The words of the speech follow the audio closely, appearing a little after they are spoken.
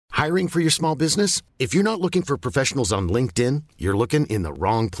Hiring for your small business? If you're not looking for professionals on LinkedIn, you're looking in the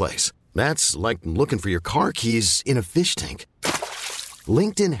wrong place. That's like looking for your car keys in a fish tank.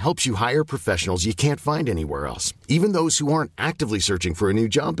 LinkedIn helps you hire professionals you can't find anywhere else, even those who aren't actively searching for a new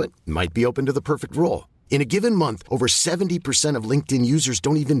job but might be open to the perfect role. In a given month, over 70% of LinkedIn users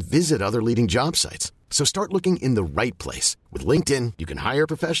don't even visit other leading job sites. So start looking in the right place. With LinkedIn, you can hire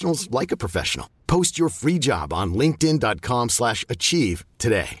professionals like a professional. Post your free job on linkedin.com/achieve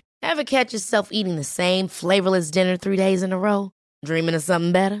today. Ever catch yourself eating the same flavorless dinner 3 days in a row? Dreaming of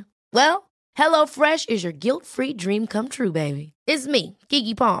something better? Well, HelloFresh is your guilt-free dream come true, baby. It's me,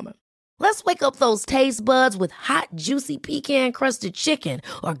 Keke Palmer. Let's wake up those taste buds with hot, juicy pecan-crusted chicken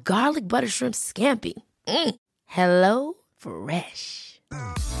or garlic butter shrimp scampi. Hello Fresh.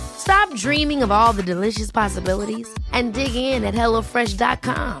 Stop dreaming of all the delicious possibilities and dig in at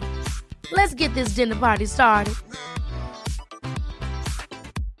HelloFresh.com. Let's get this dinner party started.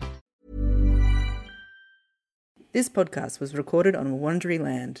 This podcast was recorded on Wurundjeri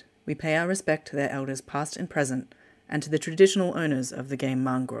land. We pay our respect to their elders past and present, and to the traditional owners of the game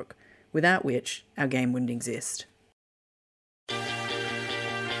Mangruk, without which our game wouldn't exist.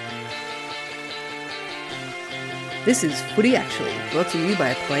 This is Footy Actually, brought to you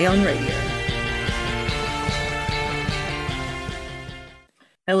by Play On Radio.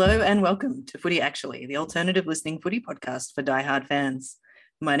 Hello and welcome to Footy Actually, the alternative listening footy podcast for diehard fans.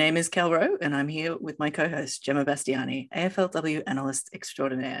 My name is Kel Rowe, and I'm here with my co-host, Gemma Bastiani, AFLW analyst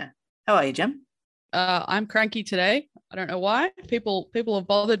extraordinaire. How are you, Gem? I'm cranky today. I don't know why. People have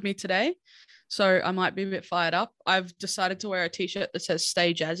bothered me today, so I might be a bit fired up. I've decided to wear a t-shirt that says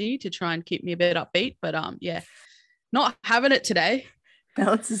 "Stay Jazzy" to try and keep me a bit upbeat, but yeah, not having it today.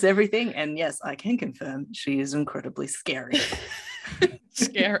 Balance is everything, and yes, I can confirm she is incredibly scary.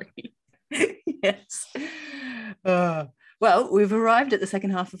 Scary. Yes. Well, we've arrived at the second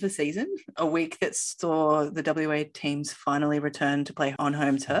half of the season, a week that saw the WA teams finally return to play on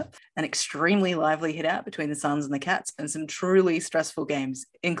home turf, an extremely lively hit-out between the Suns and the Cats, and some truly stressful games,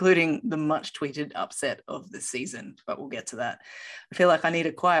 including the much-tweeted upset of the season, but we'll get to that. I feel like I need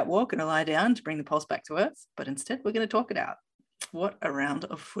a quiet walk and a lie down to bring the pulse back to earth, but instead we're going to talk it out. What a round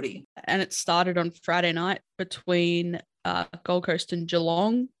of footy. And it started on Friday night between Gold Coast and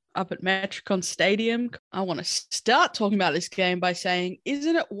Geelong, up at Metricon Stadium. I want to start talking about this game by saying,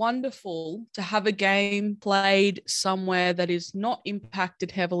 isn't it wonderful to have a game played somewhere that is not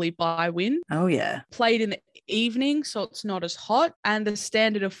impacted heavily by wind? Oh, yeah. Played in the evening, so it's not as hot, and the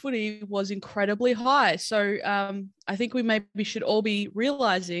standard of footy was incredibly high. So I think we maybe should all be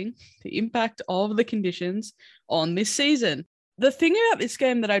realising the impact of the conditions on this season. The thing about this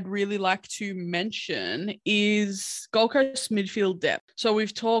game that I'd really like to mention is Gold Coast midfield depth. So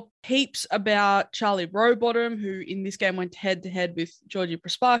we've talked heaps about Charlie Rowbottom, who in this game went head-to-head with Georgie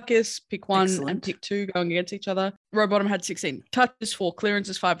Prasparkas, pick one and pick two going against each other. Rowbottom had 16 touches, 4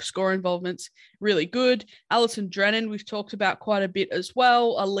 clearances, 5 score involvements. Really good. Alison Drennan, we've talked about quite a bit as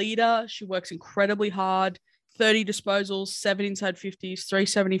well. A leader. She works incredibly hard. 30 disposals, 7 inside 50s,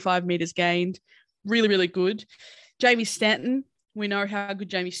 375 metres gained. Really, really good. Jamie Stanton. We know how good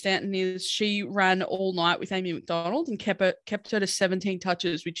Jamie Stanton is. She ran all night with Amy McDonald and kept her to 17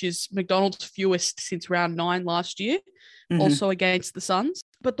 touches, which is McDonald's fewest since round 9 last year, also against the Suns.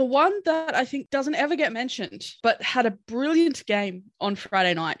 But the one that I think doesn't ever get mentioned, but had a brilliant game on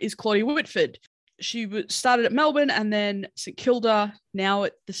Friday night, is Claudia Whitford. She started at Melbourne and then St Kilda, now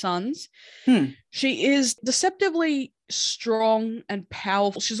at the Suns. She is deceptively strong and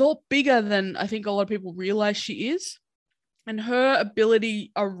powerful. She's all bigger than I think a lot of people realise she is. And her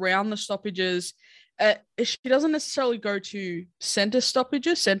ability around the stoppages, she doesn't necessarily go to centre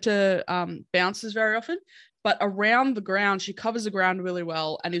stoppages, centre bounces very often, but around the ground, she covers the ground really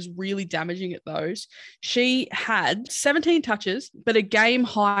well and is really damaging at those. She had 17 touches, but a game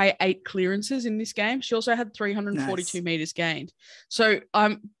high 8 clearances in this game. She also had 342 metres gained. So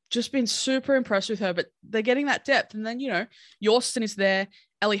I'm just been super impressed with her, but they're getting that depth. And then, Yorston is there.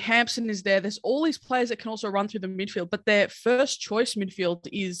 Ellie Hampson is there. There's all these players that can also run through the midfield, but their first choice midfield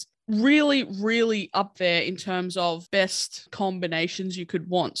is really, really up there in terms of best combinations you could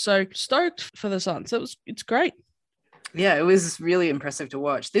want. So stoked for the Suns. It's great. Yeah, it was really impressive to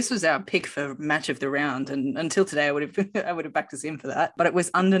watch. This was our pick for match of the round, and until today, I would have backed us in for that. But it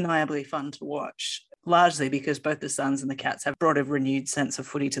was undeniably fun to watch, largely because both the Suns and the Cats have brought a renewed sense of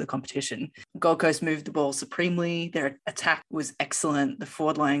footy to the competition. Gold Coast moved the ball supremely. Their attack was excellent. The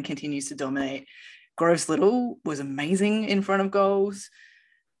forward line continues to dominate. Groves Little was amazing in front of goals.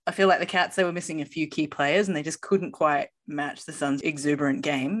 I feel like the Cats, they were missing a few key players and they just couldn't quite match the Suns' exuberant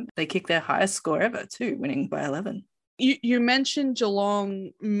game. They kicked their highest score ever too, winning by 11. You mentioned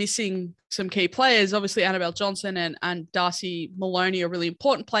Geelong missing some key players. Obviously, Annabelle Johnson and Darcy Maloney are really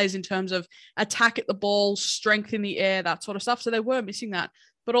important players in terms of attack at the ball, strength in the air, that sort of stuff. So they were missing that.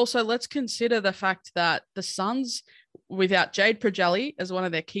 But also, let's consider the fact that the Suns, without Jade Prajelli as one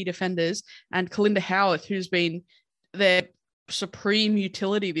of their key defenders, and Kalinda Howarth, who's been their supreme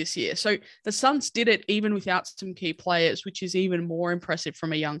utility this year. So the Suns did it even without some key players, which is even more impressive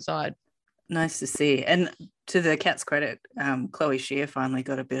from a young side. Nice to see. And to the Cats' credit, Chloe Shear finally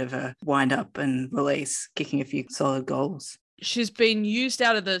got a bit of a wind up and release, kicking a few solid goals. She's been used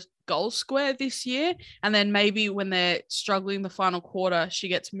out of the goal square this year. And then maybe when they're struggling the final quarter, she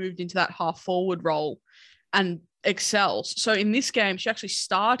gets moved into that half forward role and excels. So in this game, she actually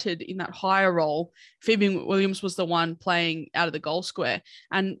started in that higher role. Phoebe Williams was the one playing out of the goal square.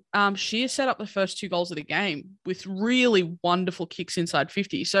 And she has set up the first 2 goals of the game with really wonderful kicks inside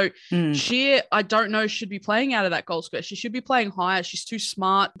 50. So Shear, I don't know, should be playing out of that goal square. She should be playing higher. She's too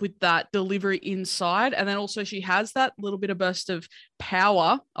smart with that delivery inside. And then also she has that little bit of burst of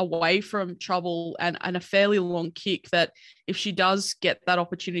power away from trouble and a fairly long kick that if she does get that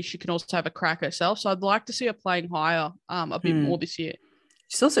opportunity, she can also have a crack herself. So I'd like to see her playing higher a bit more this year.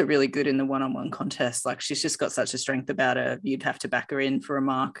 She's also really good in the one-on-one contest. Like, she's just got such a strength about her. You'd have to back her in for a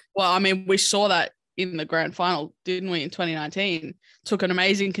mark. Well, I mean, we saw that in the grand final, didn't we, in 2019? Took an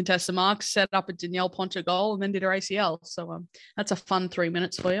amazing contested mark, set up a Danielle Poncha goal, and then did her ACL. So that's a fun 3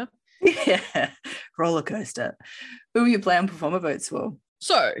 minutes for you. Yeah, roller coaster. Who were you playing performer votes for?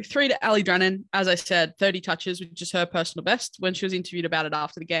 So 3 to Ali Drennan, as I said, 30 touches, which is her personal best. When she was interviewed about it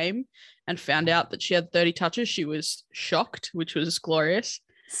after the game and found out that she had 30 touches, she was shocked, which was glorious.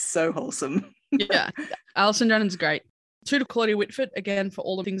 So wholesome. Yeah, Alison Drennan's great. 2 to Claudia Whitford, again, for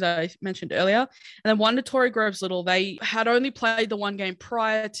all the things I mentioned earlier. And then 1 to Tori Groves-Little. They had only played the 1 game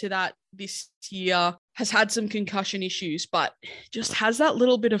prior to that this year, has had some concussion issues, but just has that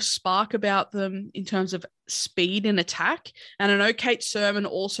little bit of spark about them in terms of speed and attack. And I know Kate Sermon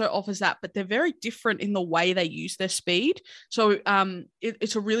also offers that, but they're very different in the way they use their speed. So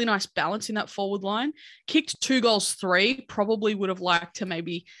it's a really nice balance in that forward line. Kicked 2 goals, 3, probably would have liked to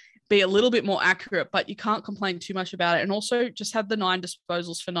maybe be a little bit more accurate, but you can't complain too much about it. And also just had the 9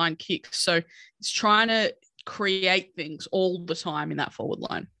 disposals for 9 kicks. So it's trying to create things all the time in that forward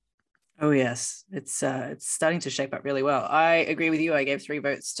line. Oh, yes. It's starting to shape up really well. I agree with you. I gave 3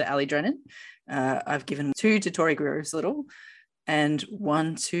 votes to Ali Drennan. I've given 2 to Tori Groves-Little and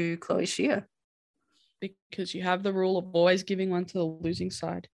 1 to Chloe Shear. Because you have the rule of always giving 1 to the losing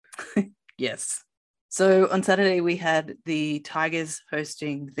side. Yes. So on Saturday, we had the Tigers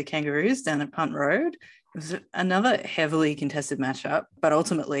hosting the Kangaroos down at Punt Road. It was another heavily contested matchup, but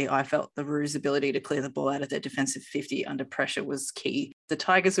ultimately I felt the Roos' ability to clear the ball out of their defensive 50 under pressure was key. The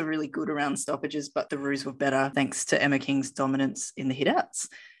Tigers were really good around stoppages, but the Roos were better thanks to Emma King's dominance in the hitouts.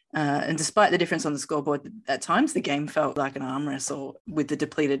 And despite the difference on the scoreboard, at times the game felt like an arm wrestle with the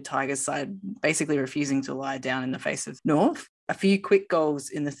depleted Tigers side basically refusing to lie down in the face of North. A few quick goals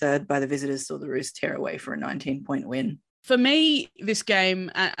in the third by the visitors saw the Roos tear away for a 19-point win. For me, this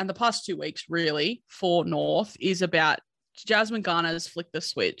game and the past 2 weeks really for North is about Jasmine Garner's flick the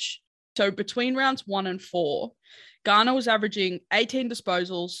switch. So between rounds 1 and 4, Garner was averaging 18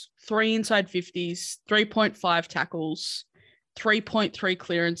 disposals, 3 inside 50s, 3.5 tackles, 3.3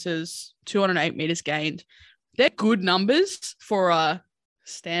 clearances, 208 meters gained. They're good numbers for a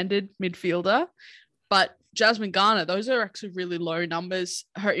standard midfielder, but Jasmine Garner, those are actually really low numbers.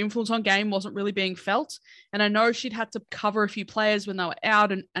 Her influence on game wasn't really being felt. And I know she'd had to cover a few players when they were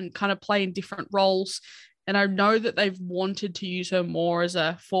out and kind of play in different roles. And I know that they've wanted to use her more as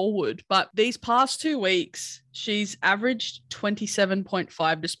a forward. But these past 2 weeks, she's averaged 27.5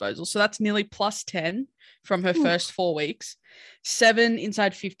 disposals. So that's nearly plus 10 from her first 4 weeks. 7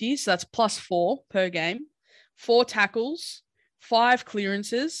 inside 50s, so that's plus 4 per game. 4 tackles, 5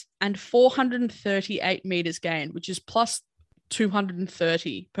 clearances, and 438 meters gained, which is plus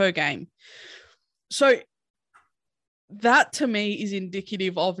 230 per game. So that to me is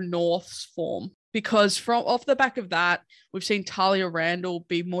indicative of North's form, because from off the back of that, we've seen Talia Randall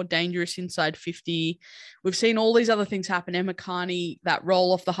be more dangerous inside 50. We've seen all these other things happen. Emma Carney, that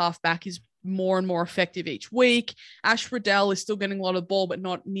roll off the halfback is more and more effective each week. Ash Riddell is still getting a lot of ball, but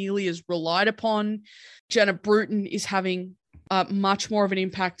not nearly as relied upon. Jenna Bruton is having much more of an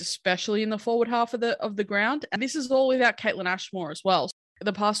impact, especially in the forward half of the ground. And this is all without Caitlin Ashmore as well. So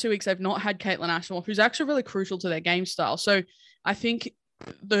the past 2 weeks, they've not had Caitlin Ashmore, who's actually really crucial to their game style. So I think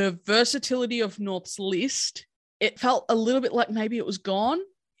the versatility of North's list, it felt a little bit like maybe it was gone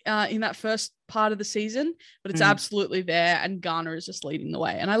in that first part of the season, but it's absolutely there. And Garner is just leading the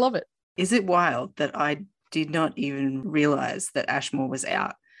way. And I love it. Is it wild that I did not even realize that Ashmore was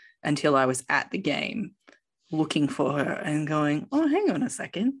out until I was at the game looking for her and going, oh, hang on a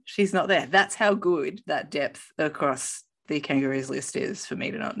second, she's not there. That's how good that depth across the Kangaroos list is for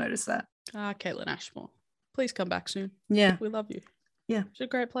me to not notice that. Caitlin Ashmore, please come back soon. Yeah. We love you. Yeah. She's a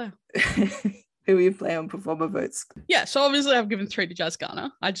great player. Who will you play on performer votes? Yeah, so obviously I've given 3 to Jazz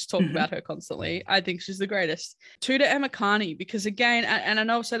Garner. I just talk about her constantly. I think she's the greatest. 2 to Emma Carney, because again, and I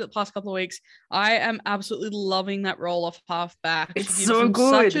know I've said it the past couple of weeks, I am absolutely loving that role off half back. It's she so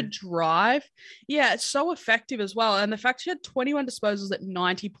good. Such a drive. Yeah, it's so effective as well. And the fact she had 21 disposals at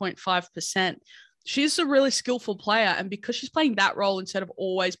 90.5%. She's a really skillful player. And because she's playing that role instead of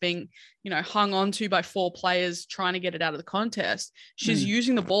always being, hung on to by 4 players trying to get it out of the contest, she's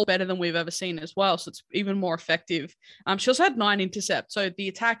using the ball better than we've ever seen as well. So it's even more effective. She also had 9 intercepts. So the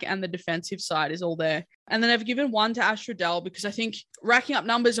attack and the defensive side is all there. And then I've given 1 to Ash Riddell because I think racking up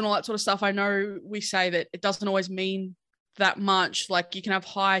numbers and all that sort of stuff, I know we say that it doesn't always mean that much. Like you can have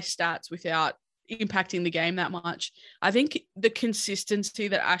high stats without impacting the game that much. I think the consistency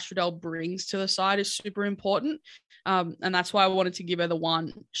that Ash Riddell brings to the side is super important. And that's why I wanted to give her the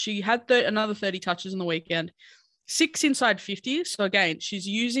 1. She had another 30 touches on the weekend, 6 inside 50. So again, she's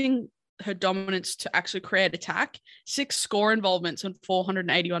using her dominance to actually create attack, 6 score involvements and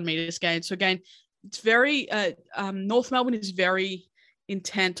 481 meters gained. So again, it's very, North Melbourne is very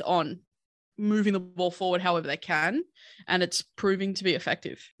intent on moving the ball forward however they can, and it's proving to be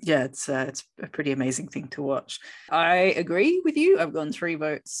effective. Yeah, it's a pretty amazing thing to watch. I agree with you. I've gone 3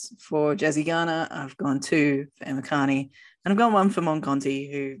 votes for Jazzy Garner. I've gone 2 for Emma Carney, and I've gone 1 for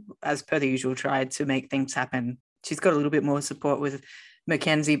Monconti, who, as per the usual, tried to make things happen. She's got a little bit more support with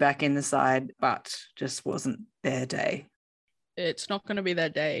Mackenzie back in the side, but just wasn't their day. It's not going to be their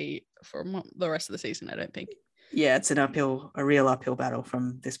day for the rest of the season, I don't think. Yeah, it's a real uphill battle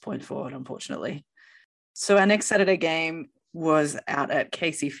from this point forward, unfortunately. So our next Saturday game was out at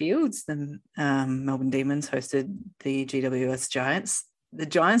Casey Fields. The Melbourne Demons hosted the GWS Giants. The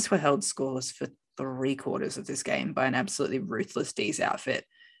Giants were held scoreless for 3/4 of this game by an absolutely ruthless D's outfit.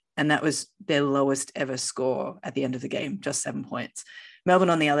 And that was their lowest ever score at the end of the game, just 7 points. Melbourne,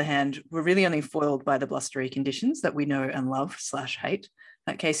 on the other hand, were really only foiled by the blustery conditions that we know and love/hate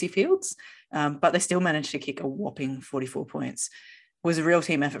at Casey Fields. But they still managed to kick a whopping 44 points. It was a real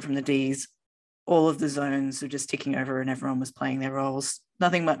team effort from the Ds. All of the zones were just ticking over and everyone was playing their roles.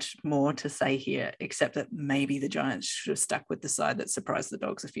 Nothing much more to say here, except that maybe the Giants should have stuck with the side that surprised the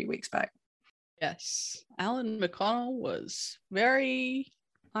Dogs a few weeks back. Yes. Alan McConnell was very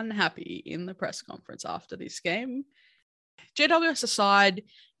unhappy in the press conference after this game. GWS aside,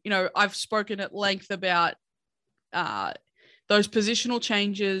 I've spoken at length about those positional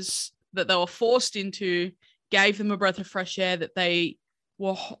changes that they were forced into, gave them a breath of fresh air that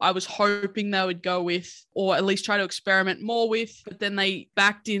I was hoping they would go with, or at least try to experiment more with, but then they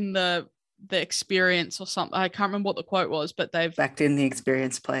backed in the experience or something. I can't remember what the quote was, but they've backed in the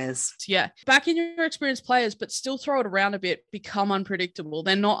experienced players. Yeah. Back in your experienced players, but still throw it around a bit, become unpredictable.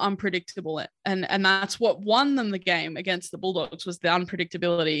 They're not unpredictable. And that's what won them the game against the Bulldogs, was the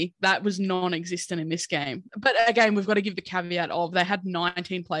unpredictability. That was non-existent in this game. But again, we've got to give the caveat of they had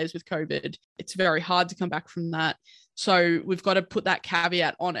 19 players with COVID. It's very hard to come back from that. So we've got to put that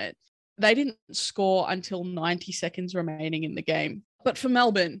caveat on it. They didn't score until 90 seconds remaining in the game. But for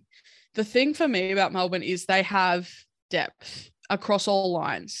Melbourne, the thing for me about Melbourne is they have depth across all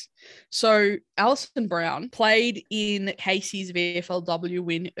lines. So Alison Brown played in Casey's VFLW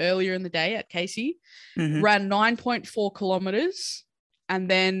win earlier in the day at Casey, ran 9.4 kilometers, and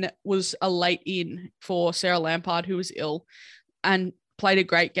then was a late in for Sarah Lampard, who was ill, and played a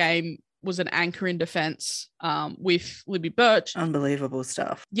great game, was an anchor in defense with Libby Birch. Unbelievable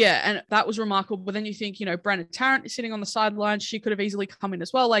stuff. Yeah, and that was remarkable. But then you think, Brandon Tarrant is sitting on the sidelines. She could have easily come in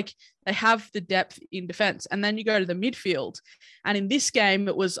as well. Like, they have the depth in defense. And then you go to the midfield. And in this game,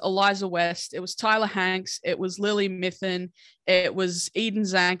 it was Eliza West. It was Tyler Hanks. It was Lily Mithen. It was Eden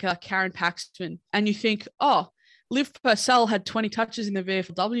Zanker, Karen Paxton. And you think, Liv Purcell had 20 touches in the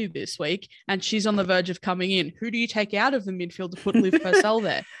VFLW this week, and she's on the verge of coming in. Who do you take out of the midfield to put Liv Purcell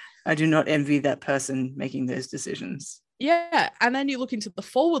there? I do not envy that person making those decisions. Yeah. And then you look into the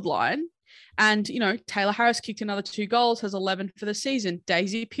forward line and, Taylor Harris kicked another 2 goals, has 11 for the season.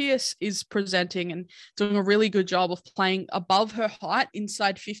 Daisy Pearce is presenting and doing a really good job of playing above her height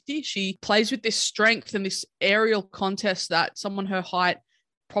inside 50. She plays with this strength and this aerial contest that someone her height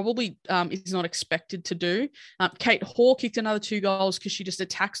probably is not expected to do. Kate Hoare kicked another 2 goals because she just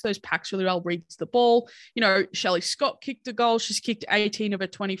attacks those packs really well, reads the ball. You know, Shelley Scott kicked a goal. She's kicked 18 of her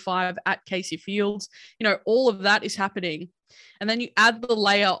 25 at Casey Fields. You know, all of that is happening. And then you add the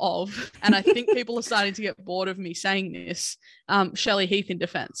layer of, and I think people are starting to get bored of me saying this, Shelley Heath in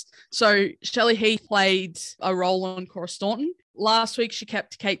defence. So Shelley Heath played a role on Cora Staunton. Last week, she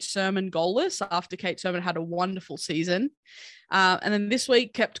kept Kate Sermon goalless after Kate Sermon had a wonderful season. And then this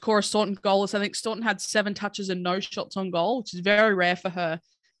week kept Cora Staunton goalless. I think Staunton had 7 touches and no shots on goal, which is very rare for her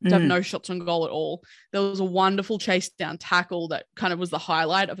to have no shots on goal at all. There was a wonderful chase down tackle that kind of was the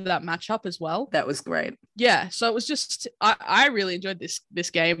highlight of that matchup as well. That was great. Yeah. So it was just, I really enjoyed this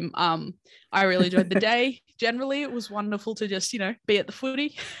game. I really enjoyed the day. Generally, it was wonderful to just, you know, be at the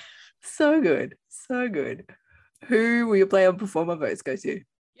footy. So good. So good. Who will your player and performer votes go to?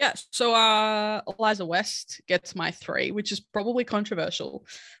 Yeah, so Eliza West gets my 3, which is probably controversial.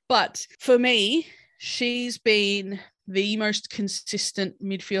 But for me, she's been the most consistent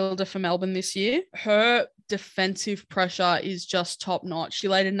midfielder for Melbourne this year. Her defensive pressure is just top notch. She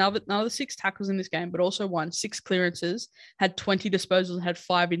laid another 6 tackles in this game, but also won 6 clearances, had 20 disposals, and had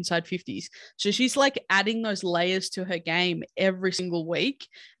 5 inside 50s. So she's like adding those layers to her game every single week,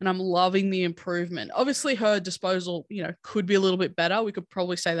 and I'm loving the improvement. Obviously, her disposal, you know, could be a little bit better. We could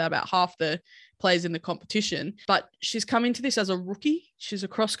probably say that about half the players in the competition, but she's come into this as a rookie. She's a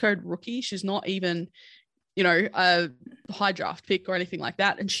cross-code rookie. She's not even, you know, a high draft pick or anything like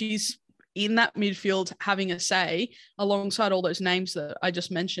that. And she's in that midfield having a say alongside all those names that I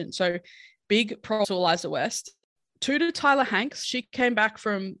just mentioned. So big props to Eliza West. 2 to Tyler Hanks. She came back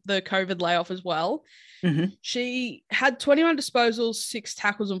from the COVID layoff as well. Mm-hmm. She had 21 disposals, 6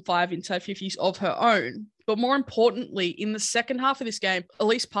 tackles and 5 inside 50s of her own. But more importantly, in the second half of this game,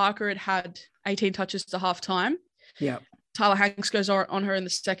 Elise Parker had 18 touches to half time. Yeah. Tyler Hanks goes on her in the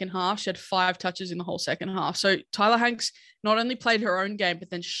second half. She had 5 touches in the whole second half. So Tyler Hanks not only played her own game, but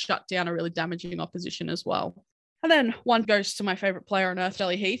then shut down a really damaging opposition as well. And then one goes to my favorite player on earth,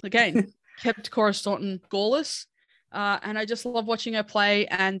 Shelley Heath. Again, kept Cora Staunton goalless. And I just love watching her play.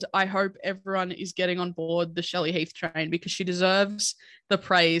 And I hope everyone is getting on board the Shelley Heath train because she deserves the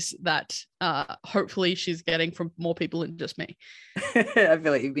praise that hopefully she's getting from more people than just me. I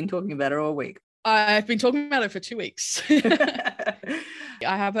feel like you've been talking about her all week. I've been talking about it for 2 weeks. I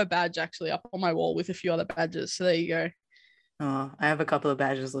have her badge actually up on my wall with a few other badges. So there you go. Oh, I have a couple of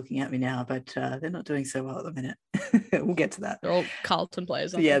badges looking at me now, but they're not doing so well at the minute. We'll get to that. They're all Carlton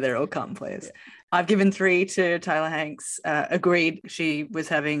players. Yeah, they're all Carlton players. Yeah. I've given 3 to Tyler Hanks. Agreed. She was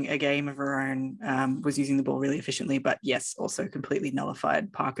having a game of her own, was using the ball really efficiently, but yes, also completely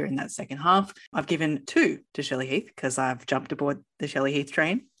nullified Parker in that second half. I've given 2 to Shelley Heath because I've jumped aboard the Shelley Heath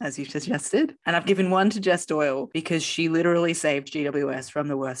train, as you suggested. And I've given 1 to Jess Doyle because she literally saved GWS from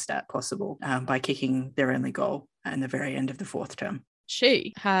the worst stat possible by kicking their only goal in the very end of the 4th term.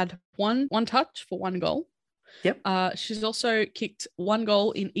 She had one touch for 1 goal. Yep. She's also kicked 1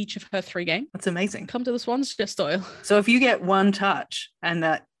 goal in each of her 3 games. That's amazing. Come to the Swans, Jess Doyle. So if you get 1 touch and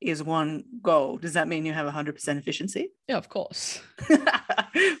that is 1 goal, does that mean you have 100% efficiency? Yeah, of course.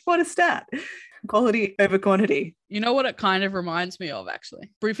 What a stat. Quality over quantity. You know what it kind of reminds me of,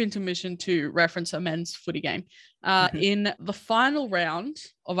 actually? Brief intermission to reference a men's footy game. In the final round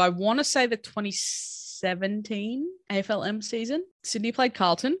of, I want to say, the 2017 AFLM season, Sydney played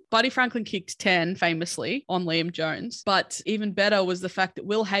Carlton. Buddy Franklin kicked 10 famously on Liam Jones. But even better was the fact that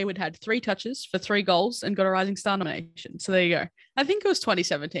Will Hayward had 3 touches for 3 goals and got a Rising Star nomination. So there you go. I think it was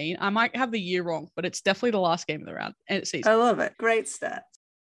 2017. I might have the year wrong, but it's definitely the last game of the round and season. I love it. Great stat.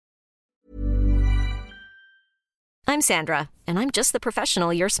 I'm Sandra, and I'm just the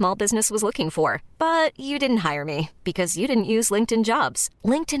professional your small business was looking for. But you didn't hire me because you didn't use LinkedIn Jobs.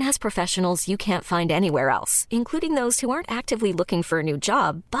 LinkedIn has professionals you can't find anywhere else, including those who aren't actively looking for a new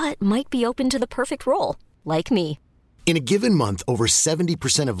job, but might be open to the perfect role, like me. In a given month, over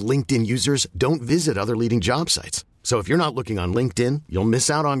 70% of LinkedIn users don't visit other leading job sites. So if you're not looking on LinkedIn, you'll miss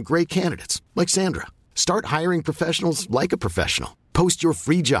out on great candidates like Sandra. Start hiring professionals like a professional. Post your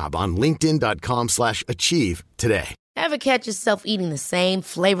free job on linkedin.com/achieve today. Ever catch yourself eating the same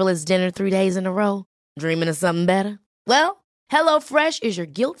flavorless dinner 3 days in a row? Dreaming of something better? Well, HelloFresh is your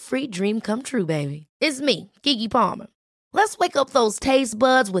guilt-free dream come true, baby. It's me, Keke Palmer. Let's wake up those taste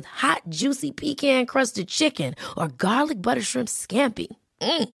buds with hot, juicy pecan-crusted chicken or garlic butter shrimp scampi.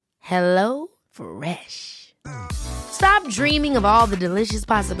 Hello Fresh. Stop dreaming of all the delicious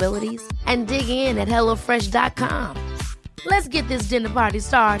possibilities and dig in at HelloFresh.com. Let's get this dinner party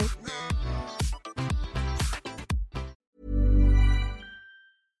started.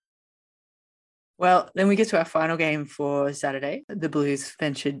 Well, then we get to our final game for Saturday. The Blues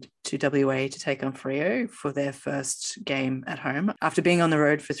ventured to WA to take on Freo for their first game at home after being on the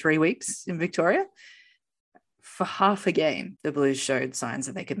road for 3 weeks in Victoria. For half a game, the Blues showed signs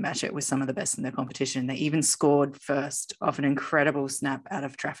that they could match it with some of the best in the competition. They even scored first off an incredible snap out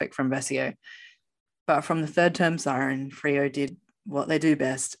of traffic from Vesio. But from the third term siren, Freo did what they do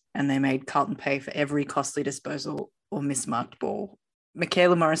best, and they made Carlton pay for every costly disposal or mismarked ball.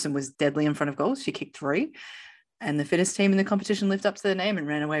 Michaela Morrison was deadly in front of goals. She kicked 3, and the fittest team in the competition lived up to their name and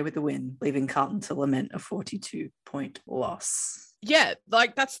ran away with the win, leaving Carlton to lament a 42-point loss. Yeah,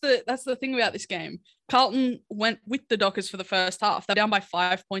 like that's the thing about this game. Carlton went with the Dockers for the first half. They're down by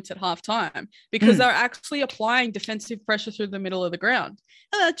 5 points at halftime because they're actually applying defensive pressure through the middle of the ground.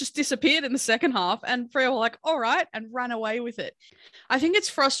 And that just disappeared in the second half, and Freo were like, all right, and ran away with it. I think it's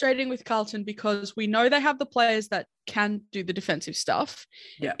frustrating with Carlton because we know they have the players that can do the defensive stuff.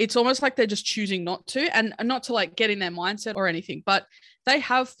 Yeah. It's almost like they're just choosing not to, and not to like get in their mindset or anything, but they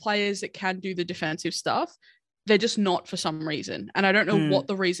have players that can do the defensive stuff. They're just not for some reason. And I don't know what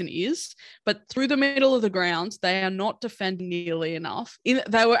the reason is, but through the middle of the ground, they are not defending nearly enough.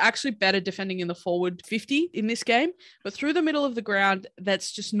 They were actually better defending in the forward 50 in this game, but through the middle of the ground,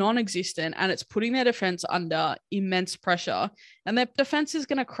 that's just non-existent, and it's putting their defense under immense pressure, and their defense is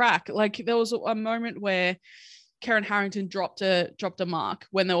going to crack. Like there was a moment where Karen Harrington dropped a mark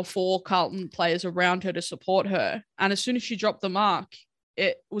when there were 4 Carlton players around her to support her. And as soon as she dropped the mark,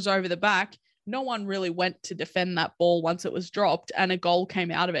 it was over the back. No one really went to defend that ball once it was dropped, and a goal came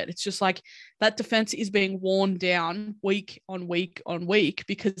out of it. It's just like that defense is being worn down week on week on week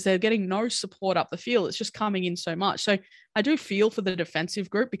because they're getting no support up the field. It's just coming in so much. So I do feel for the defensive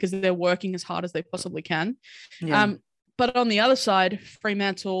group because they're working as hard as they possibly can. Yeah. But on the other side,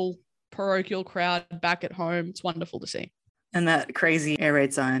 Fremantle, parochial crowd back at home. It's wonderful to see. And that crazy air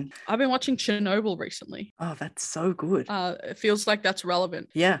raid sign. I've been watching Chernobyl recently. Oh, that's so good. It feels like that's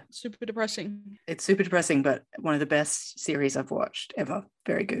relevant. Yeah. Super depressing. It's super depressing, but one of the best series I've watched ever.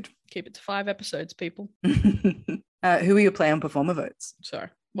 Very good. Keep it to 5 episodes, people. Who are your play on performer votes? So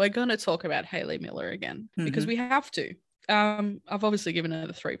we're going to talk about Hayley Miller again because we have to. I've obviously given her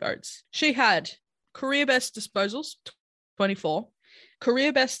the 3 votes. She had career best disposals, 24,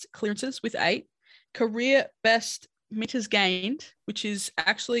 career best clearances with 8, career best meters gained, which is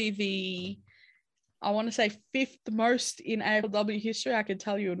actually the, I want to say 5th most in AFLW history. I can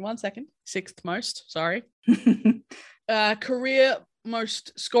tell you in 1 second. 6th most, sorry. Career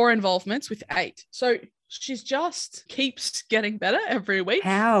most score involvements with 8. So she's just keeps getting better every week.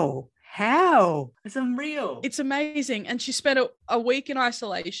 How? It's unreal. It's amazing. And she spent a week in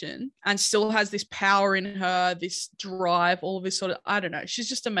isolation and still has this power in her, this drive, all of this sort of, I don't know. She's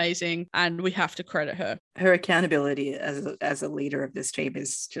just amazing, and we have to credit her. Her accountability as a leader of this team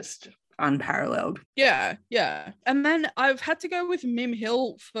is just unparalleled. Yeah. And then I've had to go with Mim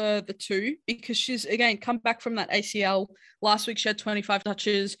Hill for the 2 because she's, again, come back from that ACL. Last week she had 25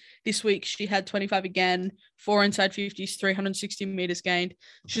 touches. This week she had 25 again, 4 inside 50s, 360 meters gained.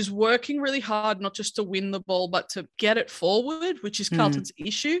 She's working really hard, not just to win the ball, but to get it forward, which is Carlton's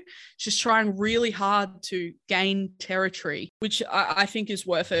issue. She's trying really hard to gain territory, which I think is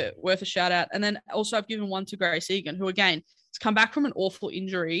worth a shout out. And then also I've given 1 to Grace Egan, who again, has come back from an awful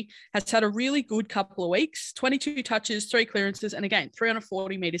injury, has had a really good couple of weeks, 22 touches, 3 clearances, and again,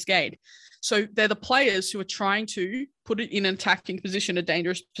 340 meters gained. So they're the players who are trying to put it in an attacking position, a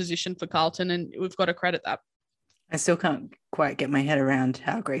dangerous position for Carlton, and we've got to credit that. I still can't quite get my head around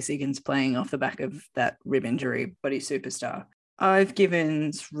how Grace Egan's playing off the back of that rib injury, but he's superstar. I've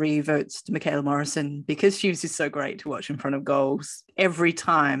given 3 votes to Michaela Morrison because she was just so great to watch in front of goals. Every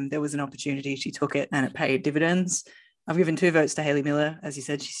time there was an opportunity, she took it and it paid dividends. I've given 2 votes to Hayley Miller. As you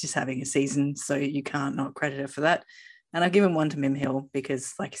said, she's just having a season, so you can't not credit her for that. And I've given 1 to Mim Hill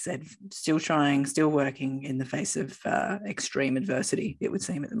because, like I said, still trying, still working in the face of extreme adversity, it would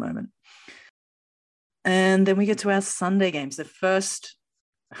seem at the moment. And then we get to our Sunday games.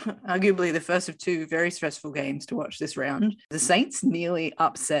 Arguably the first of 2 very stressful games to watch this round. The Saints nearly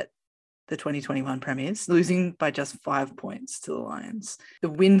upset the 2021 premiers, losing by just 5 points to the Lions. The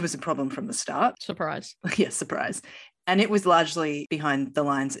wind was a problem from the start. Surprise. Yes, surprise. And it was largely behind the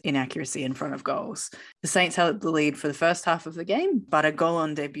Lions' inaccuracy in front of goals. The Saints held the lead for the first half of the game, but a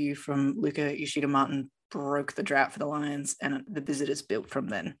goal-on debut from Luka Yoshida-Martin broke the drought for the Lions, and the visitors built from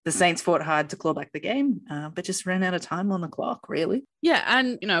then. The Saints fought hard to claw back the game, but just ran out of time on the clock, really. Yeah,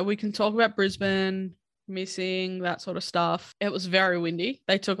 and, we can talk about Brisbane missing, that sort of stuff. It was very windy.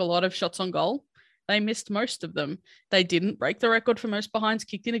 They took a lot of shots on goal. They missed most of them. They didn't break the record for most behinds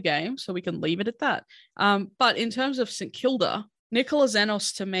kicked in a game, so we can leave it at that. But in terms of St Kilda, Nicola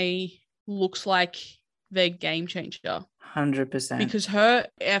Zenos, to me, looks like their game changer. 100%. Because her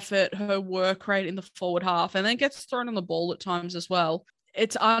effort, her work rate in the forward half, and then gets thrown on the ball at times as well,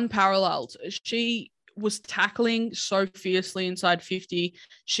 it's unparalleled. She was tackling so fiercely inside 50.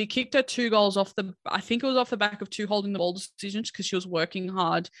 She kicked her 2 goals I think it was off the back of 2 holding the ball decisions because she was working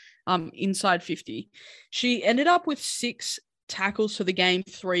hard inside 50. She ended up with 6 tackles for the game.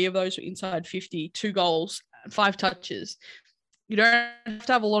 3 of those were inside 50, 2 goals, 5 touches. You don't have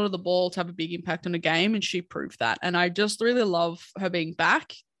to have a lot of the ball to have a big impact on a game, and she proved that. And I just really love her being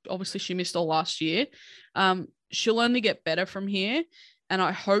back. Obviously, she missed all last year. She'll only get better from here. And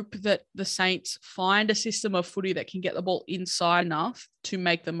I hope that the Saints find a system of footy that can get the ball inside enough to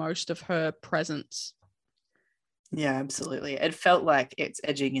make the most of her presence. Yeah, absolutely. It felt like it's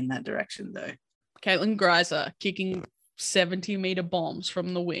edging in that direction, though. Caitlin Greiser kicking 70-meter bombs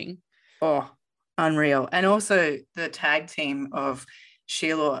from the wing. Oh, unreal. And also the tag team of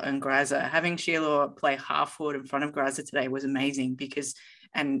Sheila and Greiser. Having Sheila play half forward in front of Greiser today was amazing because,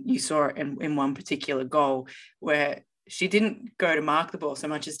 and you saw it in one particular goal where she didn't go to mark the ball so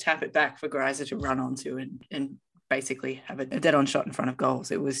much as tap it back for Greiser to run onto and basically have a dead-on shot in front of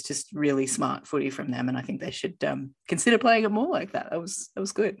goals. It was just really smart footy from them, and I think they should consider playing it more like that. That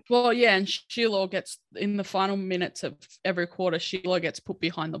was good. Well, yeah, and Sheila gets, in the final minutes of every quarter, Sheila gets put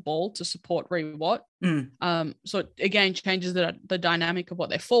behind the ball to support Ree Watt. So it, again, changes the dynamic of what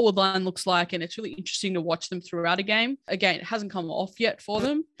their forward line looks like, and it's really interesting to watch them throughout a game. Again, it hasn't come off yet for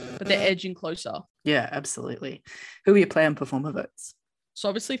them, but they're edging closer. Yeah, absolutely. Who are your player and performer votes? So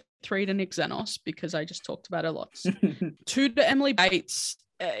obviously 3 to Nick Xenos because I just talked about her lots. 2 to Emily Bates.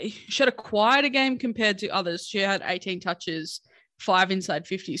 She had a quieter game compared to others. She had 18 touches, 5 inside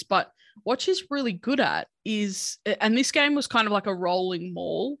 50s. But what she's really good at is, and this game was kind of like a rolling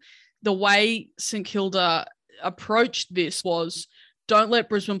maul, the way St Kilda approached this was, don't let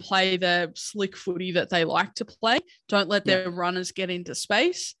Brisbane play the slick footy that they like to play. Don't let their runners get into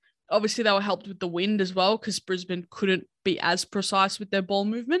space. Obviously, they were helped with the wind as well because Brisbane couldn't be as precise with their ball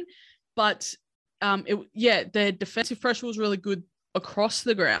movement. But their defensive pressure was really good across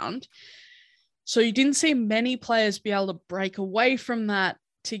the ground. So you didn't see many players be able to break away from that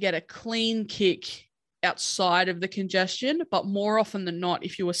to get a clean kick outside of the congestion. But more often than not,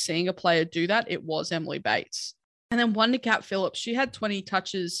 if you were seeing a player do that, it was Emily Bates. And then 1 to Kat Phillips. She had 20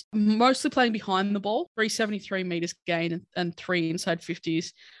 touches, mostly playing behind the ball, 373 meters gain and 3 inside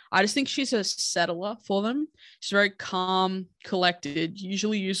 50s. I just think she's a settler for them. She's very calm, collected,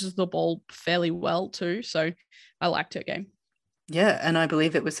 usually uses the ball fairly well too. So I liked her game. Yeah, and I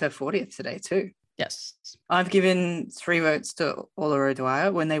believe it was her 40th today too. Yes. I've given 3 votes to Ola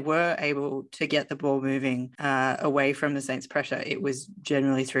O'Dwyer. When they were able to get the ball moving away from the Saints' pressure, it was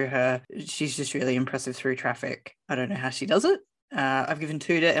generally through her. She's just really impressive through traffic. I don't know how she does it. I've given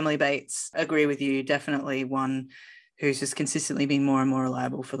 2 to Emily Bates. Agree with you. Definitely one who's just consistently been more and more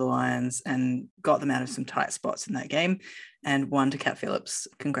reliable for the Lions and got them out of some tight spots in that game. And 1 to Kat Phillips.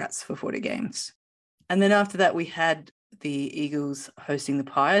 Congrats for 40 games. And then after that, we had the Eagles hosting the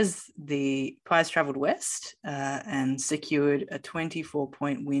Pies. The Pies travelled west and secured a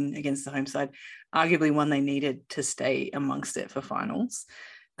 24-point win against the home side, arguably one they needed to stay amongst it for finals.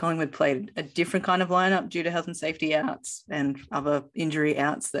 Collingwood played a different kind of lineup due to health and safety outs and other injury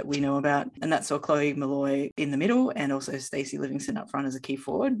outs that we know about. And that saw Chloe Malloy in the middle and also Stacey Livingston up front as a key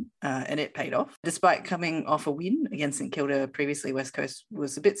forward. And it paid off. Despite coming off a win against St Kilda previously, West Coast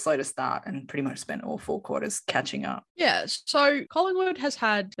was a bit slow to start and pretty much spent all 4 quarters catching up. Yeah, so Collingwood has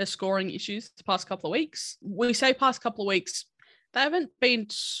had their scoring issues the past couple of weeks. We say past couple of weeks, they haven't been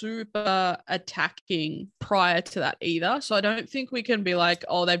super attacking prior to that either. So I don't think we can be like,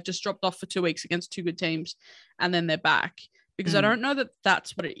 oh, they've just dropped off for 2 weeks against 2 good teams and then they're back. Because I don't know that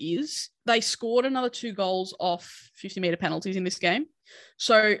that's what it is. They scored another 2 goals off 50-meter penalties in this game.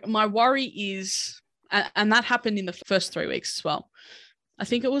 So my worry is, and that happened in the first 3 weeks as well. I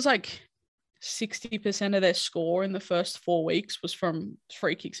think it was like 60% of their score in the first 4 weeks was from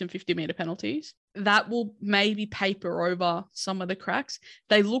free kicks and 50-meter penalties. That will maybe paper over some of the cracks.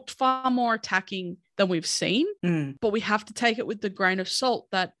 They looked far more attacking than we've seen, but we have to take it with the grain of salt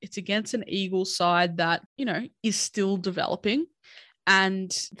that it's against an Eagles side that, you know, is still developing.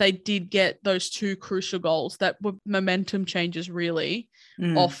 And they did get those 2 crucial goals that were momentum changes really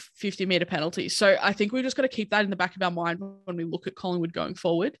off 50-meter penalties. So I think we just got to keep that in the back of our mind when we look at Collingwood going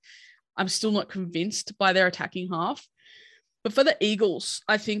forward. I'm still not convinced by their attacking half. But for the Eagles,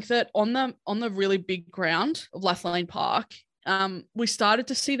 I think that on the really big ground of Lathlane Park, we started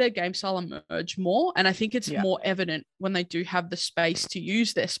to see their game style emerge more. And I think it's more evident when they do have the space to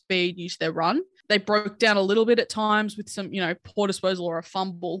use their speed, use their run. They broke down a little bit at times with some, poor disposal or a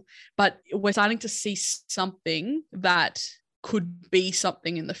fumble, but we're starting to see something that could be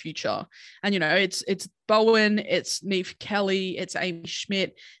something in the future. And, it's Bowen, it's Neve Kelly, it's Amy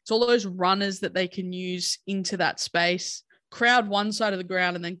Schmidt. It's all those runners that they can use into that space, crowd one side of the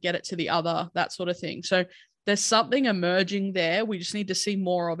ground and then get it to the other, that sort of thing. So there's something emerging there. We just need to see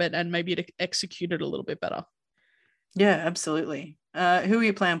more of it and maybe to execute it a little bit better. Yeah, absolutely. Who are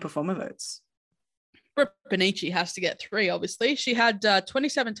you playing performer votes? Britt Benici has to get 3, obviously. She had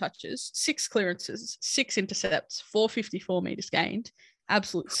 27 touches, 6 clearances, 6 intercepts, 454 meters gained.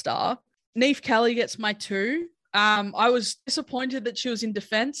 Absolute star. Neve Kelly gets my 2. I was disappointed that she was in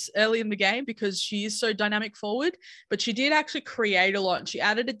defense early in the game because she is so dynamic forward, but she did actually create a lot and she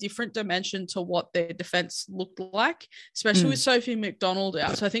added a different dimension to what their defense looked like, especially with Sophie McDonald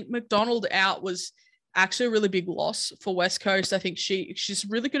out. So I think McDonald out was actually a really big loss for West Coast. I think she's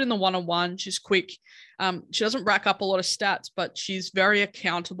really good in the one-on-one. She's quick. She doesn't rack up a lot of stats, but she's very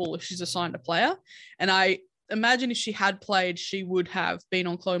accountable if she's assigned a player. And I imagine if she had played, she would have been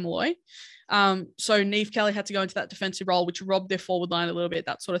on Chloe Molloy. So Neve Kelly had to go into that defensive role, which robbed their forward line a little bit,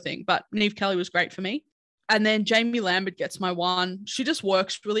 that sort of thing. But Neve Kelly was great for me. And then Jamie Lambert gets my 1. She just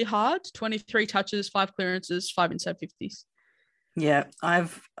works really hard. 23 touches, 5 clearances, 5 inside 50s. Yeah,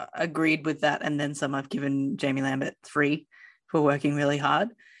 I've agreed with that. And then some. I've given Jamie Lambert 3 for working really hard.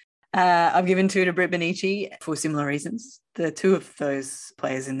 I've given 2 to Britt Benici for similar reasons. The 2 of those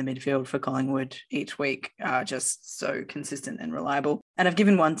players in the midfield for Collingwood each week are just so consistent and reliable. And I've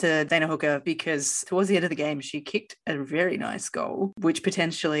given 1 to Dana Hooker because towards the end of the game, she kicked a very nice goal, which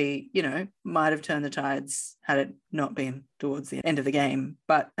potentially, might have turned the tides had it not been towards the end of the game.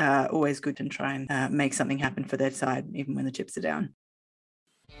 But always good to try and make something happen for their side, even when the chips are down.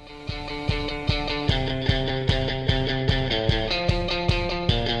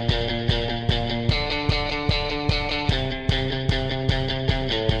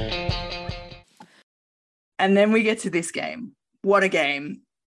 And then we get to this game. What a game.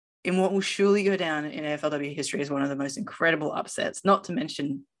 In what will surely go down in AFLW history as one of the most incredible upsets, not to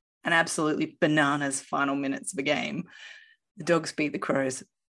mention an absolutely bananas final minutes of a game. The Dogs beat the Crows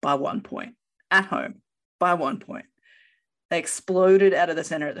by 1 point. At home, by 1 point. They exploded out of the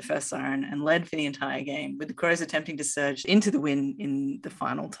centre at the first siren and led for the entire game, with the Crows attempting to surge into the win in the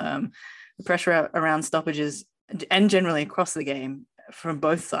final term. The pressure around stoppages and generally across the game from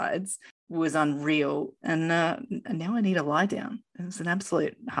both sides was unreal. And now I need a lie down. It was an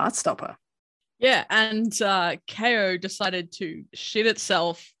absolute heart stopper. Yeah, and KO decided to shit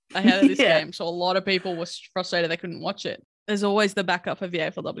itself ahead of this game. So a lot of people were frustrated they couldn't watch it. There's always the backup of the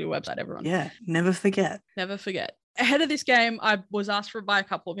AFLW website, everyone. Yeah, never forget. Never forget. Ahead of this game, I was asked for by a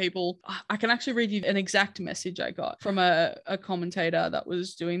couple of people. I can actually read you an exact message I got from a commentator that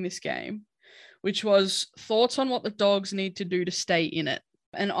was doing this game, which was thoughts on what the Dogs need to do to stay in it.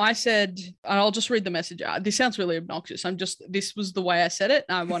 And I said, I'll just read the message out. This sounds really obnoxious. This was the way I said it.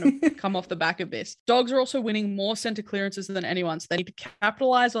 And I want to come off the back of this. Dogs are also winning more center clearances than anyone. So they need to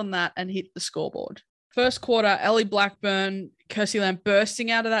capitalize on that and hit the scoreboard. First quarter, Ellie Blackburn, Kirsty Lamb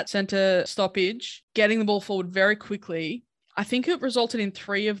bursting out of that center stoppage, getting the ball forward very quickly. I think it resulted in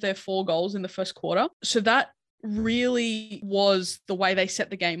 3 of their 4 goals in the first quarter. So that really was the way they set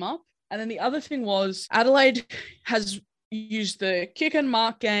the game up. And then the other thing was Adelaide has used the kick and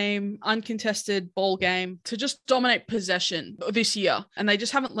mark game, uncontested ball game to just dominate possession this year. And they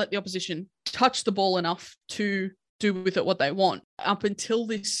just haven't let the opposition touch the ball enough to do with it what they want. Up until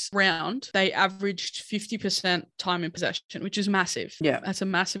this round, they averaged 50% time in possession, which is massive. Yeah. That's a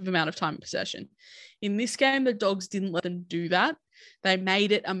massive amount of time in possession. In this game, the Dogs didn't let them do that. They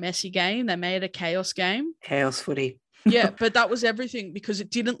made it a messy game. They made it a chaos game. Chaos footy. Yeah, but that was everything because it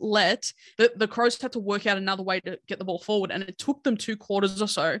didn't let the Crows had to work out another way to get the ball forward. And it took them 2 quarters or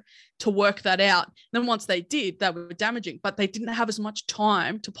so to work that out. Then once they did, they were damaging, but they didn't have as much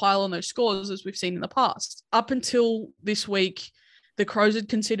time to pile on those scores as we've seen in the past. Up until this week, the Crows had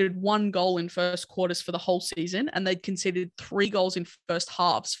conceded 1 goal in first quarters for the whole season, and they'd conceded 3 goals in first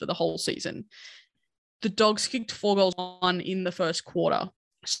halves for the whole season. The Dogs kicked 4 goals on in the first quarter.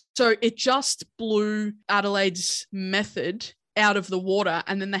 So it just blew Adelaide's method out of the water,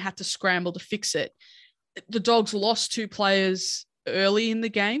 and then they had to scramble to fix it. The Dogs lost 2 players early in the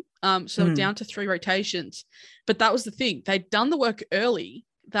game, so they're down to 3 rotations. But that was the thing. They'd done the work early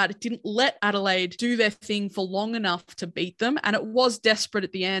that it didn't let Adelaide do their thing for long enough to beat them, and it was desperate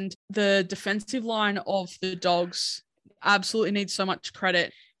at the end. The defensive line of the Dogs absolutely needs so much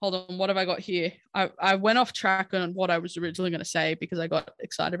credit. hold on, what have I got here? I went off track on what I was originally going to say because I got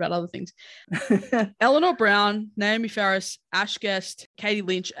excited about other things. Eleanor Brown, Naomi Farris, Ash Guest, Katie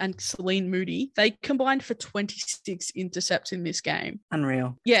Lynch, and Celine Moody, they combined for 26 intercepts in this game.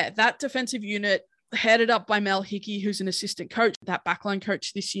 Unreal. Yeah, that defensive unit headed up by Mel Hickey, who's an assistant coach, that backline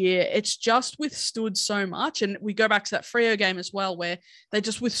coach this year. It's just withstood so much. And we go back to that Freo game as well, where they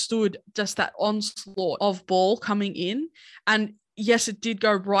just withstood just that onslaught of ball coming in. And yes, it did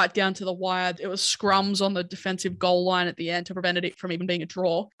go right down to the wire. It was scrums on the defensive goal line at the end to prevent it from even being a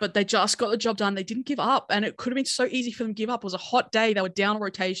draw. But they just got the job done. They didn't give up. And it could have been so easy for them to give up. It was a hot day. They were down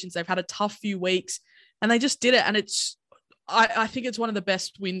rotations. They've had a tough few weeks. And they just did it. And I think it's one of the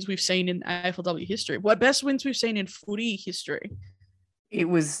best wins we've seen in AFLW history. Best wins we've seen in footy history. It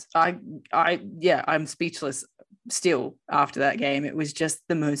was, I'm speechless still after that game. It was just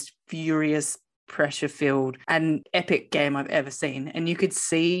the most furious, pressure-filled and epic game I've ever seen. And you could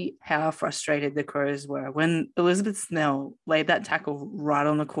see how frustrated the Crows were when Elizabeth Snell laid that tackle right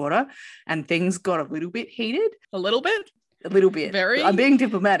on the quarter and things got a little bit heated. A little bit? A little bit. Very. I'm being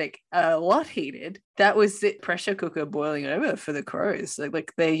diplomatic. A lot heated. That was the pressure cooker boiling over for the Crows.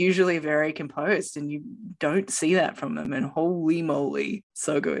 Like they're usually very composed and you don't see that from them. And holy moly,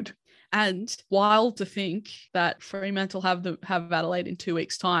 so good. And wild to think that Fremantle have Adelaide in 2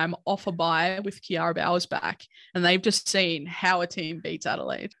 weeks' time off a bye with Kiara Bowers back. And they've just seen how a team beats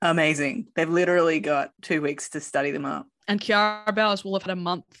Adelaide. Amazing. They've literally got 2 weeks to study them up. And Kiara Bowers will have had a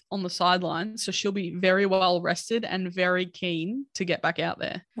month on the sideline, so she'll be very well rested and very keen to get back out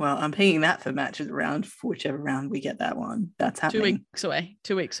there. Well, I'm picking that for matches round, for whichever round we get that one. That's happening.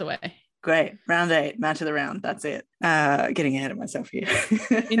 2 weeks away. Great. Round 8, match of the round. That's it. Getting ahead of myself here.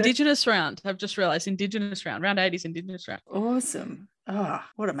 Indigenous round. I've just realized Indigenous round. Round 8 is Indigenous round. Awesome. Oh,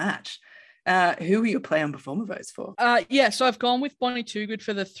 what a match. Who were your play on performer votes for? So I've gone with Bonnie Toogood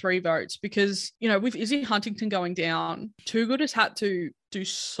for the 3 votes because, with Izzy Huntington going down, Toogood has had to do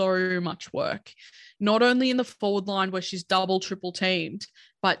so much work, not only in the forward line where she's double, triple teamed,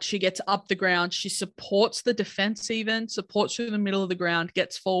 but she gets up the ground. She supports the defense even, supports through the middle of the ground,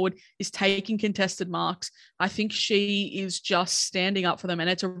 gets forward, is taking contested marks. I think she is just standing up for them. And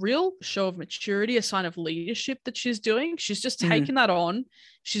it's a real show of maturity, a sign of leadership that she's doing. She's just taking that on.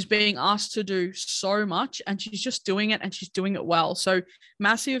 She's being asked to do so much and she's just doing it and she's doing it well. So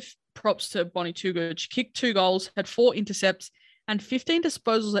massive props to Bonnie Toogood. She kicked 2 goals, had 4 intercepts and 15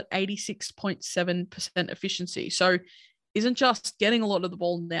 disposals at 86.7% efficiency. So isn't just getting a lot of the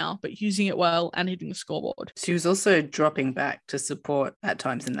ball now, but using it well and hitting the scoreboard. She was also dropping back to support at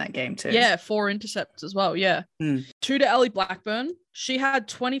times in that game too. Yeah, 4 intercepts as well, yeah. 2 to Ellie Blackburn. She had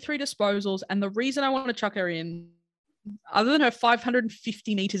 23 disposals, and the reason I want to chuck her in, other than her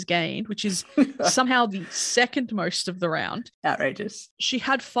 550 meters gained, which is somehow the second most of the round. Outrageous. She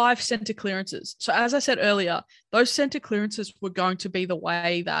had 5 center clearances. So as I said earlier, those center clearances were going to be the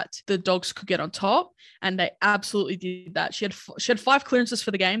way that the Dogs could get on top. And they absolutely did that. She had 5 clearances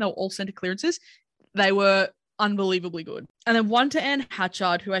for the game. They were all center clearances. They were unbelievably good. And then 1 to Anne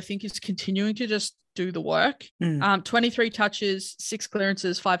Hatchard, who I think is continuing to just do the work. 23 touches, 6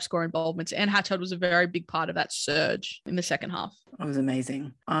 clearances, 5 score involvements. Anne Hatchard was a very big part of that surge in the second half. It was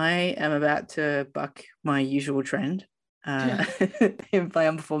amazing. I am about to buck my usual trend in play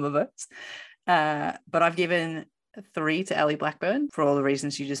on performer votes. But I've given 3 to Ellie Blackburn for all the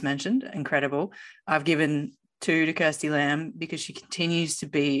reasons you just mentioned. Incredible. I've given 2 to Kirsty Lamb because she continues to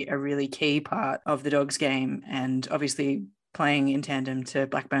be a really key part of the Dogs game, and obviously playing in tandem to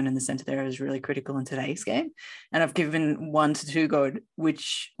Blackburn in the centre there is really critical in today's game. And I've given 1 to Toogood,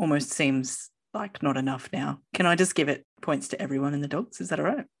 which almost seems like not enough now. Can I just give it points to everyone in the Dogs? Is that all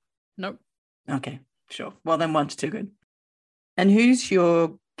right? Nope. Okay, sure. Well, then 1 to Toogood. And who's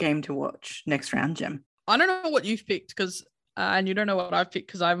your game to watch next round, Gem? I don't know what you've picked because, and you don't know what I've picked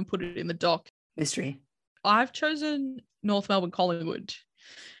because I haven't put it in the doc. Mystery. I've chosen North Melbourne Collingwood.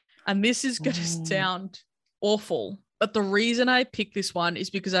 And this is going to sound awful. But the reason I picked this one is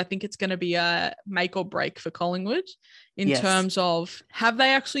because I think it's going to be a make or break for Collingwood in terms of, have they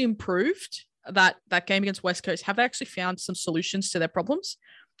actually improved that game against West Coast? Have they actually found some solutions to their problems?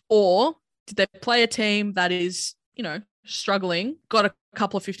 Or did they play a team that is, struggling, got a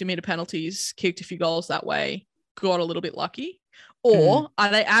couple of 50-meter penalties, kicked a few goals that way, got a little bit lucky? Or are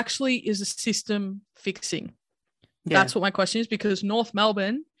they actually, is the system fixing? Yeah. That's what my question is, because North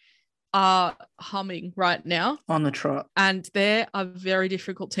Melbourne are humming right now. On the trot. And they're a very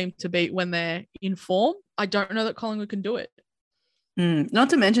difficult team to beat when they're in form. I don't know that Collingwood can do it. Not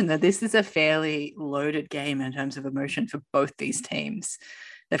to mention that this is a fairly loaded game in terms of emotion for both these teams.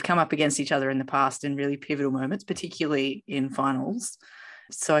 They've come up against each other in the past in really pivotal moments, particularly in finals.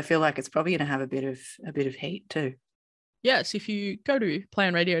 So I feel like it's probably going to have a bit of heat too. Yes, if you go to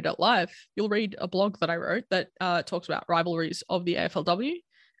playonradio.live, you'll read a blog that I wrote that talks about rivalries of the AFLW.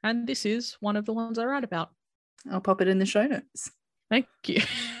 And this is one of the ones I write about. I'll pop it in the show notes. Thank you.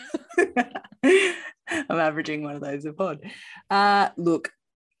 I'm averaging one of those a pod. Look,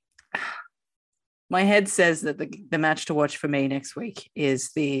 my head says that the match to watch for me next week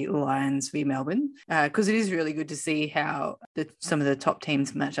is the Lions v Melbourne, because it is really good to see how some of the top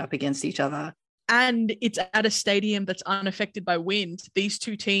teams match up against each other. And it's at a stadium that's unaffected by wind. These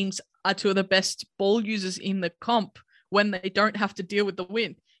two teams are two of the best ball users in the comp when they don't have to deal with the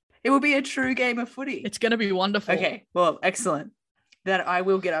wind. It will be a true game of footy. It's going to be wonderful. Okay, well, excellent. That I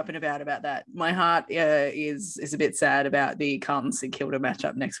will get up and about that. My heart is a bit sad about the Carlton St Kilda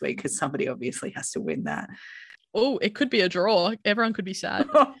matchup next week because somebody obviously has to win that. Oh, it could be a draw. Everyone could be sad.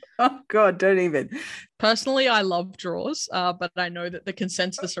 Oh God, don't even. Personally, I love draws, but I know that the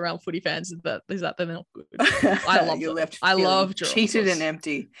consensus around footy fans is that they're not good. I love them. I love draws. Cheated and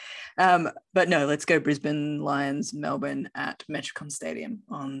empty. But no, let's go Brisbane Lions, Melbourne at Metricon Stadium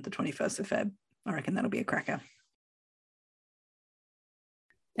on the 21st of Feb. I reckon that'll be a cracker.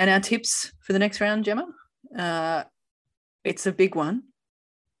 And our tips for the next round, Gemma? It's a big one.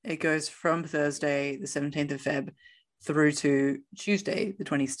 It goes from Thursday, the 17th of Feb, through to Tuesday, the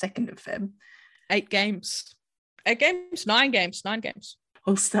 22nd of Feb. 8 games. 9 games.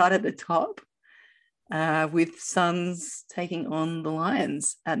 We'll start at the top with Suns taking on the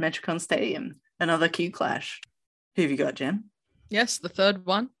Lions at Metricon Stadium. Another Q clash. Who have you got, Gem? Yes, the third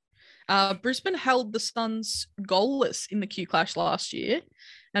one. Brisbane held the Suns goalless in the Q clash last year,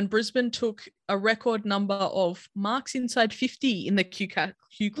 and Brisbane took a record number of marks inside 50 in the Q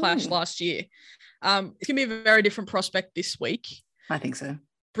clash last year. It's going to be a very different prospect this week. I think so.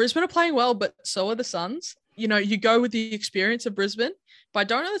 Brisbane are playing well, but so are the Suns. You know, you go with the experience of Brisbane, but I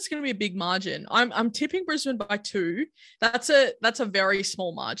don't know that's going to be a big margin. I'm tipping Brisbane by 2. That's a very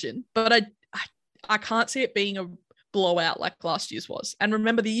small margin, but I can't see it being a blowout like last year's was. And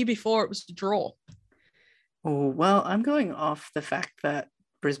remember, the year before it was a draw. Oh, well, I'm going off the fact that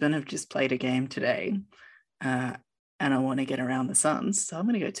Brisbane have just played a game today, and I want to get around the Suns, so I'm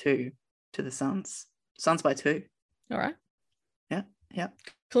going to go 2 to the Suns. Suns by 2. All right. Yeah.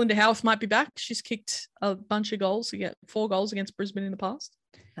 Kalinda Howarth might be back. She's kicked a bunch of goals. 4 goals against Brisbane in the past.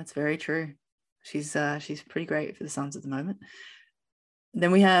 That's very true. She's pretty great for the Suns at the moment.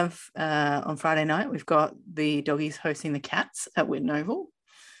 Then we have on Friday night, we've got the Doggies hosting the Cats at Whitten Oval.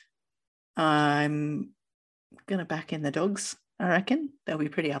 I'm going to back in the Dogs, I reckon. They'll be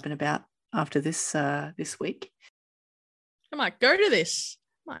pretty up and about after this week. I might go to this.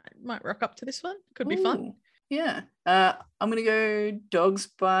 Might rock up to this one. Could be fun. Yeah. I'm going to go Dogs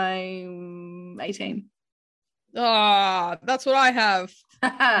by 18. That's what I have.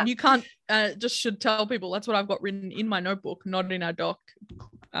 You can't just should tell people that's what I've got written in my notebook, not in our doc.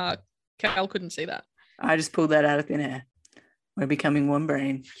 Cal couldn't see that. I just pulled that out of thin air. We're becoming one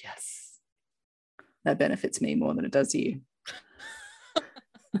brain. Yes. That benefits me more than it does you.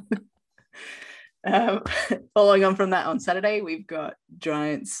 Following on from that, on Saturday, we've got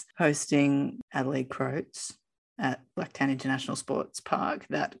Giants hosting Adelaide Crows at Blacktown International Sports Park.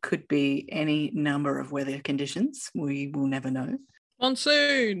 That could be any number of weather conditions. We will never know.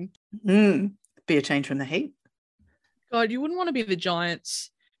 Monsoon. Be a change from the heat. God, you wouldn't want to be the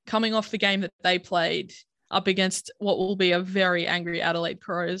Giants coming off the game that they played up against what will be a very angry Adelaide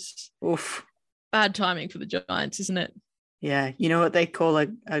Crows. Oof. Bad timing for the Giants, isn't it? Yeah. You know what they call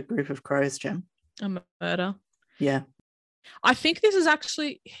a group of crows, Jem? A murder. Yeah. I think this is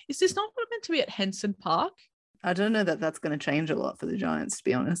this not meant to be at Henson Park? I don't know that that's going to change a lot for the Giants, to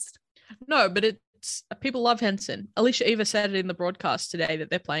be honest. No, but it's people love Henson. Alicia Eva said it in the broadcast today that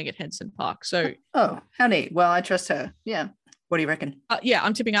they're playing at Henson Park. So, oh, how neat. Well, I trust her. Yeah. What do you reckon? Yeah,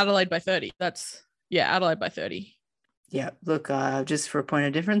 I'm tipping Adelaide by 30. Adelaide by 30. Yeah. Look, just for a point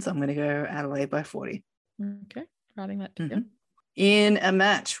of difference, I'm going to go Adelaide by 40. Okay. Writing that down. In a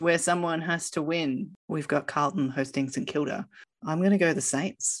match where someone has to win, we've got Carlton hosting St Kilda. I'm going to go the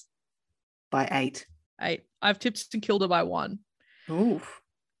Saints by 8. 8. I've tipped St Kilda by 1. Ooh.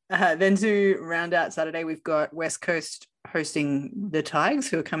 Then to round out Saturday, we've got West Coast hosting the Tigers,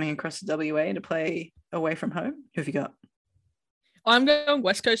 who are coming across to WA to play away from home. Who have you got? I'm going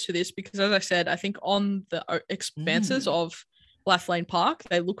West Coast for this because, as I said, I think on the expanses of Lathlane Park,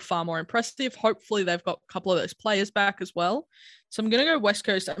 they look far more impressive. Hopefully, they've got a couple of those players back as well. So I'm going to go West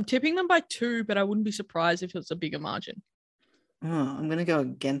Coast. I'm tipping them by 2, but I wouldn't be surprised if it's a bigger margin. I'm going to go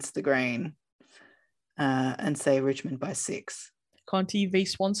against the grain and say Richmond by 6. Conti v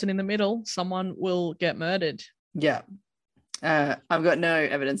Swanson in the middle. Someone will get murdered. Yeah. I've got no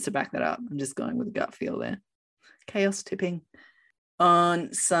evidence to back that up. I'm just going with a gut feel there. Chaos tipping.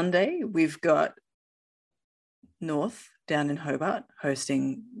 On Sunday, we've got North down in Hobart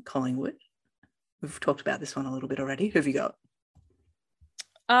hosting Collingwood. We've talked about this one a little bit already. Who have you got?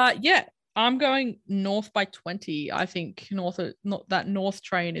 Yeah, I'm going North by 20. I think that North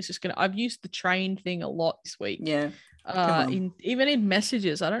train is just I've used the train thing a lot this week. Yeah. Even in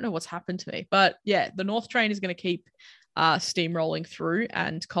messages, I don't know what's happened to me, but yeah, the North train is going to keep steamrolling through,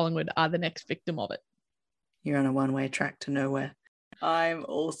 and Collingwood are the next victim of it. You're on a one-way track to nowhere. I'm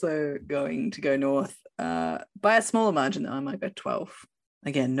also going to go North by a smaller margin, though. I might go 12.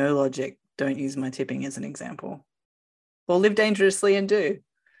 Again, no logic. Don't use my tipping as an example. Or live dangerously and do.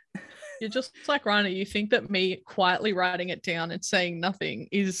 You're just like Rana. You think that me quietly writing it down and saying nothing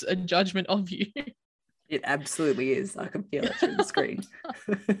is a judgment of you. It absolutely is. I can feel it through the screen.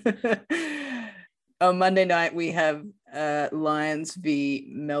 On Monday night, we have Lions v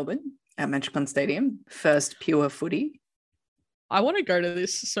Melbourne at Metricon Stadium. First pure footy. I want to go to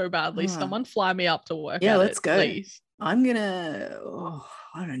this so badly. Someone fly me up to work. Yeah, let's go. Please. I'm going to,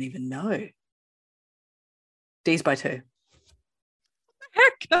 I don't even know. D's by 2.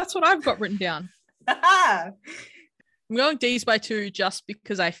 Heck, that's what I've got written down. I'm going D's by 2 just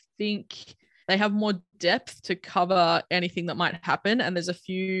because I think they have more depth to cover anything that might happen. And there's a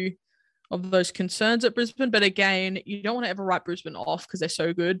few of those concerns at Brisbane. But again, you don't want to ever write Brisbane off because they're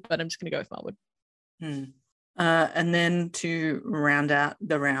so good. But I'm just going to go with Melbourne. And then to round out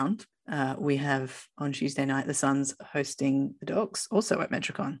the round, we have on Tuesday night, the Suns hosting the Dogs, also at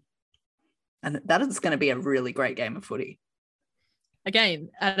Metricon. And that is going to be a really great game of footy. Again,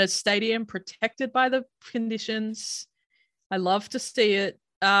 at a stadium protected by the conditions. I love to see it.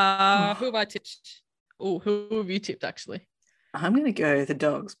 Who have I tipped? Oh, who have you tipped, actually? I'm going to go the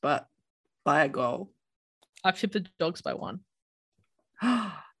Dogs, but by a goal. I've tipped the Dogs by 1.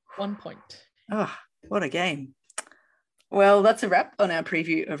 1 point. Oh, what a game. Well, that's a wrap on our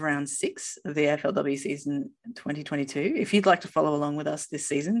preview of round 6 of the AFLW season 2022. If you'd like to follow along with us this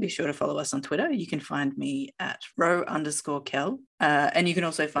season, be sure to follow us on Twitter. You can find me at @row_Kel. And you can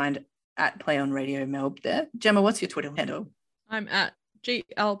also find at Play on Radio Melb there. Gemma, what's your Twitter handle? I'm at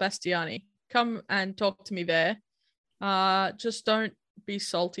GL Bastiani. Come and talk to me there. Just don't be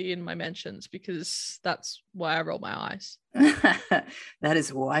salty in my mentions because that's why I roll my eyes. That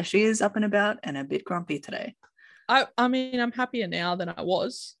is why she is up and about and a bit grumpy today. I mean, I'm happier now than I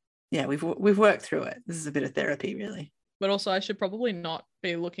was. Yeah, we've worked through it. This is a bit of therapy, really. But also, I should probably not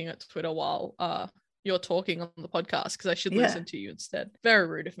be looking at Twitter while you're talking on the podcast because I should listen to you instead. Very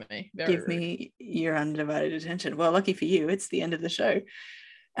rude of me. Give me your undivided attention. Well, lucky for you, it's the end of the show.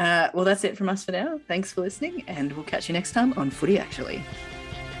 Well, that's it from us for now. Thanks for listening, and we'll catch you next time on Footy Actually.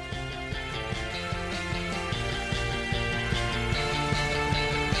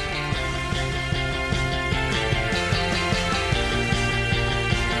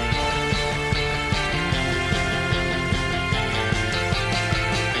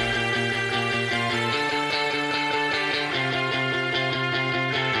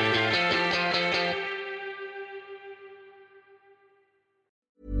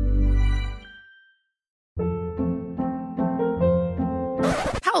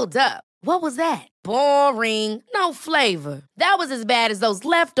 Hold up. What was that? Boring. No flavor. That was as bad as those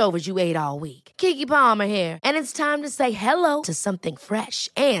leftovers you ate all week. Keke Palmer here, and it's time to say hello to something fresh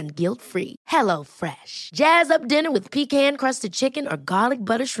and guilt-free. Hello Fresh. Jazz up dinner with pecan-crusted chicken or garlic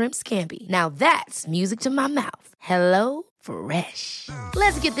butter shrimp scampi. Now that's music to my mouth. Hello Fresh.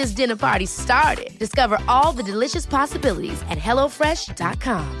 Let's get this dinner party started. Discover all the delicious possibilities at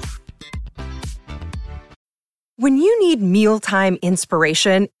HelloFresh.com. When you need mealtime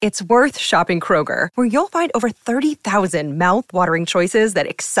inspiration, it's worth shopping Kroger, where you'll find over 30,000 mouth-watering choices that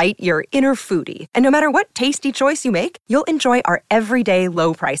excite your inner foodie. And no matter what tasty choice you make, you'll enjoy our everyday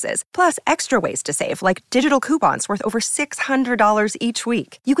low prices, plus extra ways to save, like digital coupons worth over $600 each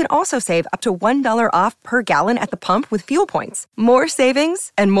week. You can also save up to $1 off per gallon at the pump with fuel points. More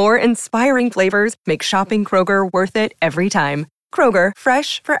savings and more inspiring flavors make shopping Kroger worth it every time. Kroger,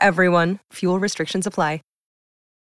 fresh for everyone. Fuel restrictions apply.